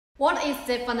What is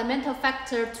the fundamental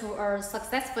factor to a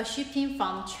successful shipping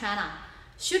from China?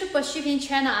 Suitable shipping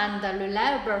channel and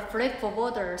reliable freight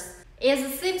forwarders. It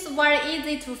seems very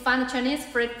easy to find Chinese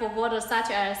freight forwarders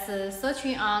such as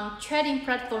searching on trading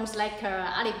platforms like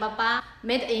Alibaba,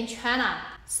 made in China,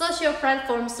 social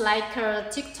platforms like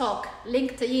TikTok,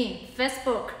 LinkedIn,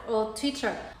 Facebook, or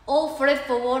Twitter, all freight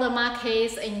forwarder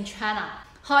markets in China.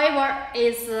 However,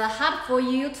 it's hard for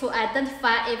you to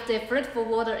identify if the freight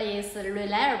forwarder is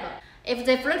reliable. If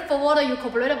the freight forwarder you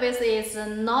cooperate with is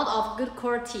not of good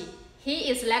quality,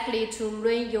 he is likely to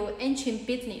ruin your ancient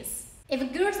business.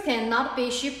 If goods cannot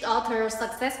be shipped out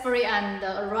successfully and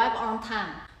arrive on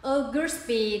time, or goods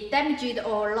be damaged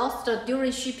or lost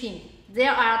during shipping,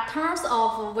 there are tons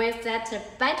of ways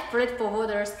that bad freight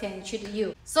forwarders can cheat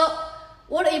you. So,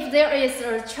 what if there is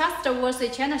a trustworthy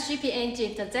China shipping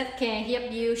agent that can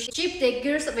help you ship the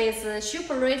goods with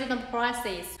super reasonable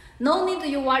prices? No need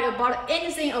to worry about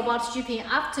anything about shipping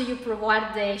after you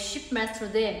provide the shipments to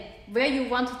them where you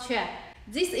want to check.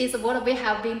 This is what we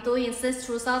have been doing since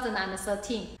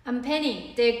 2013. I'm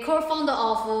Penny, the co-founder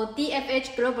of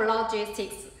DFH Global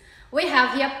Logistics. We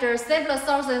have helped several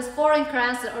thousand foreign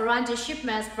clients arrange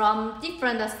shipments from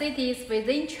different cities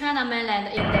within China mainland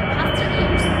in the past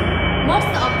years. Most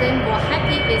of them were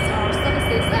happy with our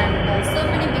services and so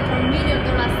many become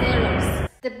million-dollar sellers.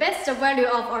 The best value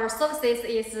of our services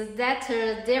is that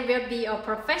there will be a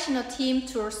professional team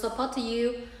to support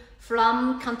you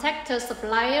from contact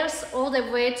suppliers all the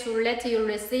way to let you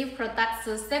receive products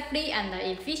safely and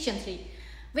efficiently.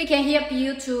 We can help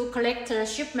you to collect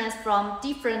shipments from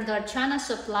different China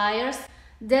suppliers,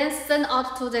 then send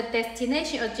out to the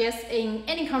destination address in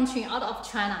any country out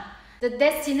of China. The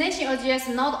destination address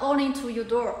not only to your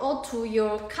door or to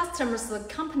your customer's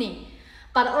company,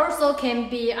 but also can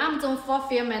be Amazon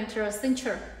fulfillment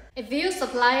center. If your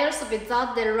suppliers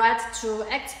without the right to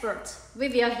export, we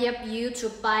will help you to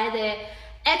buy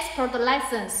the export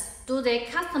license, do the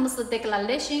customs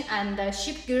declaration, and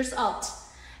ship goods out.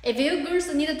 If your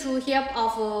goods need to help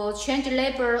of change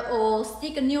label or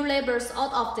stick new labels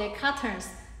out of the cartons,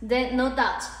 then no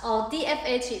doubt our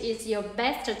DFH is your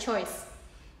best choice.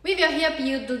 We will help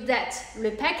you do that,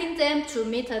 repacking them to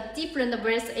meet different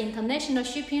various international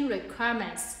shipping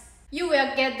requirements. You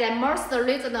will get the most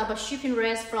reasonable shipping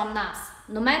rates from us,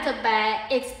 no matter by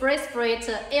express freight,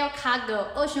 air cargo,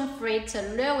 ocean freight,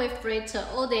 railway freight,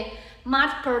 or the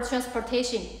multiple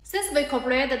transportation. Since we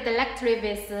cooperate directly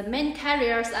with many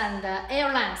carriers and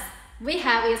airlines, we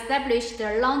have established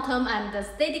a long-term and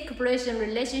steady cooperation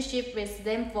relationship with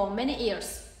them for many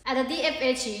years. At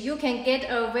DFH, you can get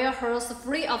a warehouse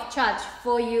free of charge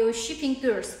for your shipping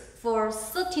goods for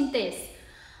 13 days.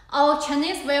 Our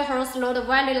Chinese warehouse load a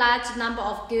very large number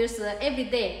of goods every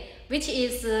day, which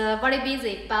is very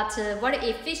busy but very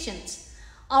efficient.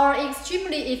 Our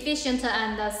extremely efficient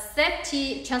and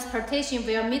safety transportation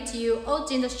will meet your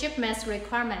urgent shipment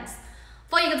requirements.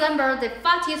 For example, the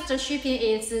fastest shipping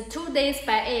is 2 days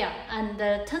by air and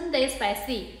 10 days by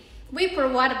sea. We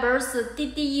provide both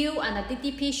DDU and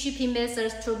DDP shipping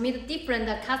methods to meet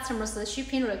different customers'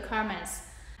 shipping requirements.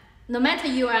 No matter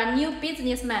you are a new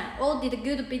businessman or did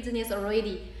good business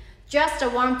already, just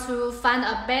want to find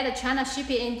a better China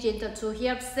shipping agent to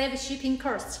help save shipping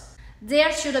costs,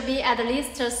 there should be at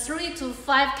least 3 to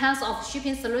 5 kinds of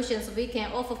shipping solutions we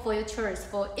can offer for your choice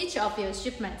for each of your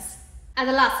shipments. At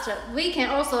last, we can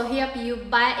also help you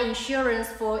buy insurance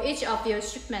for each of your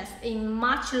shipments in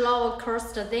much lower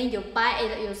cost than you buy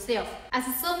it yourself, as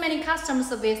so many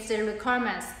customers with the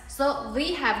requirements. So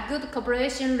we have good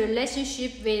cooperation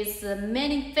relationship with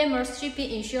many famous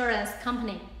shipping insurance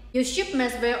companies. Your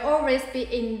shipments will always be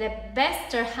in the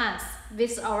best hands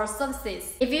with our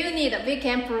services. If you need, we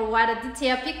can provide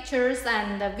detailed pictures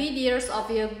and videos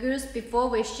of your goods before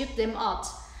we ship them out.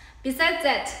 Besides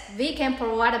that, we can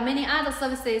provide many other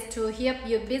services to help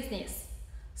your business.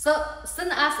 So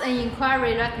send us an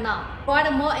inquiry right now.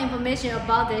 Provide more information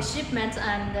about the shipment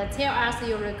and tell us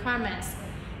your requirements.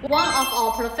 One of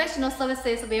our professional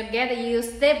services will get you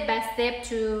step by step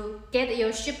to get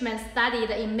your shipment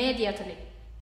started immediately.